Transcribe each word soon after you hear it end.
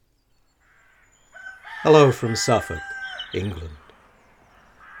Hello from Suffolk, England,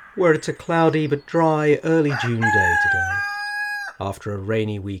 where it's a cloudy but dry early June day today, after a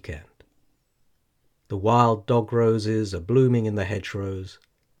rainy weekend. The wild dog roses are blooming in the hedgerows,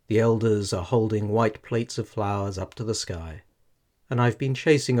 the elders are holding white plates of flowers up to the sky, and I've been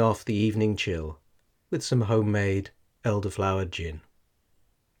chasing off the evening chill with some homemade elderflower gin.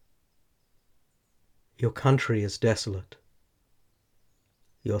 Your country is desolate.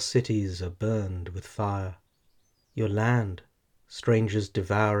 Your cities are burned with fire. Your land, strangers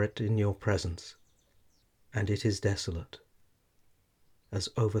devour it in your presence, and it is desolate, as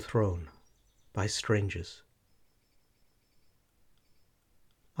overthrown by strangers.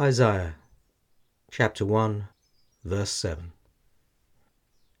 Isaiah, chapter 1, verse 7.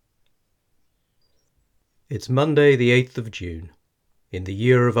 It's Monday the 8th of June, in the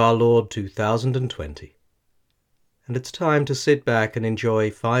year of our Lord 2020, and it's time to sit back and enjoy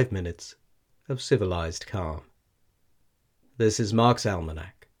 5 minutes of civilized calm. This is Mark's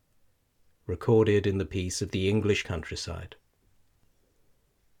Almanac, recorded in the peace of the English countryside.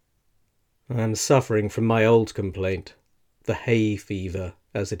 I'm suffering from my old complaint, the hay fever,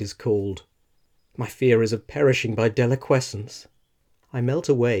 as it is called. My fear is of perishing by deliquescence. I melt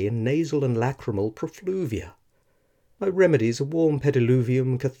away in nasal and lachrymal profluvia. My remedies are warm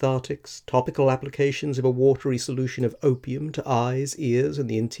pediluvium, cathartics, topical applications of a watery solution of opium to eyes, ears, and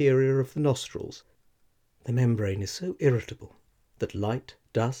the interior of the nostrils. The membrane is so irritable that light,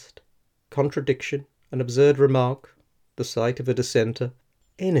 dust, contradiction, an absurd remark, the sight of a dissenter,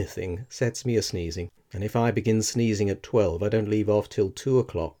 anything sets me a-sneezing, and if I begin sneezing at 12 I don't leave off till 2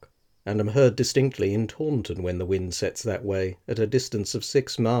 o'clock, and am heard distinctly in Taunton when the wind sets that way, at a distance of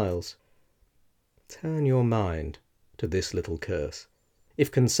 6 miles. Turn your mind to this little curse. If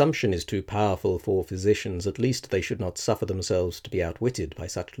consumption is too powerful for physicians, at least they should not suffer themselves to be outwitted by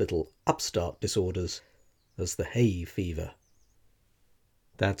such little upstart disorders as the hay fever.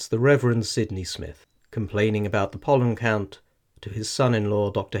 That's the Reverend Sidney Smith, complaining about the pollen count to his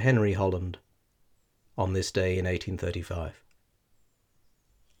son-in-law Dr. Henry Holland, on this day in 1835.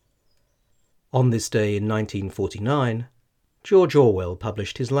 On this day in 1949, George Orwell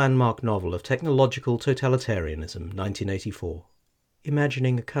published his landmark novel of technological totalitarianism, 1984,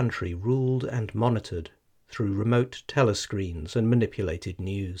 imagining a country ruled and monitored through remote telescreens and manipulated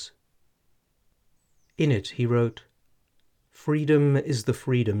news. In it he wrote, "Freedom is the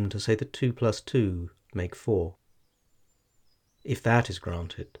freedom to say that 2 plus 2 make 4. If that is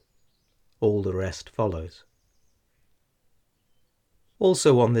granted, all the rest follows."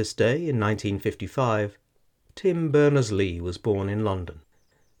 Also on this day, in 1955, Tim Berners-Lee was born in London.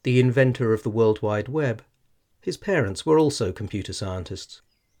 The inventor of the World Wide Web, his parents were also computer scientists.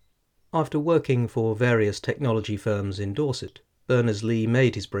 After working for various technology firms in Dorset, Berners-Lee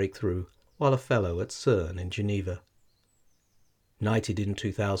made his breakthrough while a fellow at CERN in Geneva. Knighted in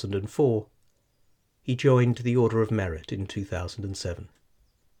 2004, he joined the Order of Merit in 2007.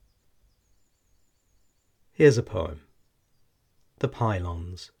 Here's a poem, The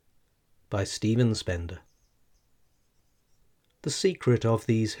Pylons, by Stephen Spender. The secret of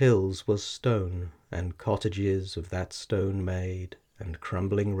these hills was stone, and cottages of that stone made, and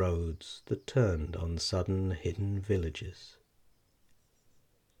crumbling roads that turned on sudden hidden villages.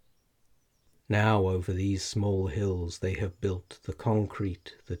 Now over these small hills they have built the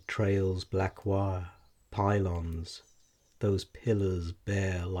concrete that trails black wire, pylons, those pillars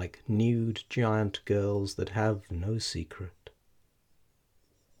bare like nude giant girls that have no secret.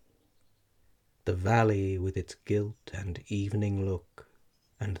 The valley with its gilt and evening look,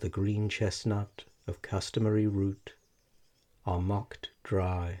 and the green chestnut of customary root, are mocked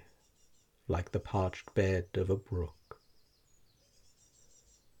dry like the parched bed of a brook.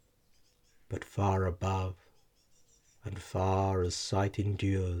 But far above, and far as sight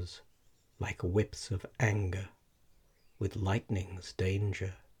endures, like whips of anger, with lightning's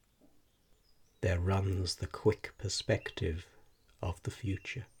danger, there runs the quick perspective of the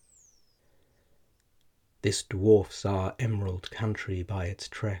future. This dwarfs our emerald country by its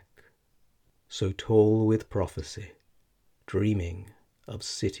trek, so tall with prophecy, dreaming of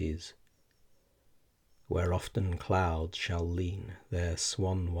cities, where often clouds shall lean their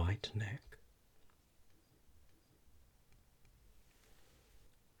swan-white neck.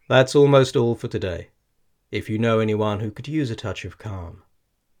 That's almost all for today. If you know anyone who could use a touch of calm,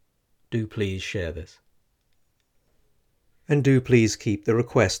 do please share this. And do please keep the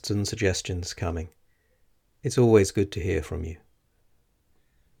requests and suggestions coming. It's always good to hear from you.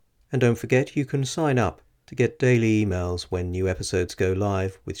 And don't forget you can sign up to get daily emails when new episodes go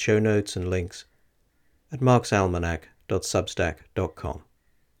live with show notes and links at marksalmanac.substack.com.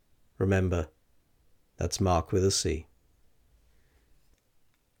 Remember, That's Mark with a C.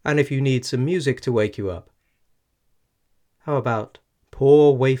 And if you need some music to wake you up, how about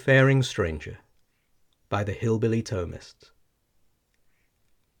Poor Wayfaring Stranger by the Hillbilly Thomists?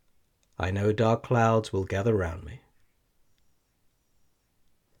 I know dark clouds will gather round me.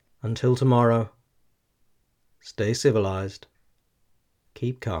 Until tomorrow, stay civilized,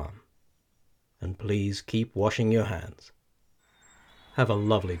 keep calm, and please keep washing your hands. Have a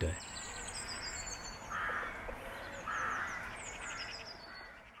lovely day.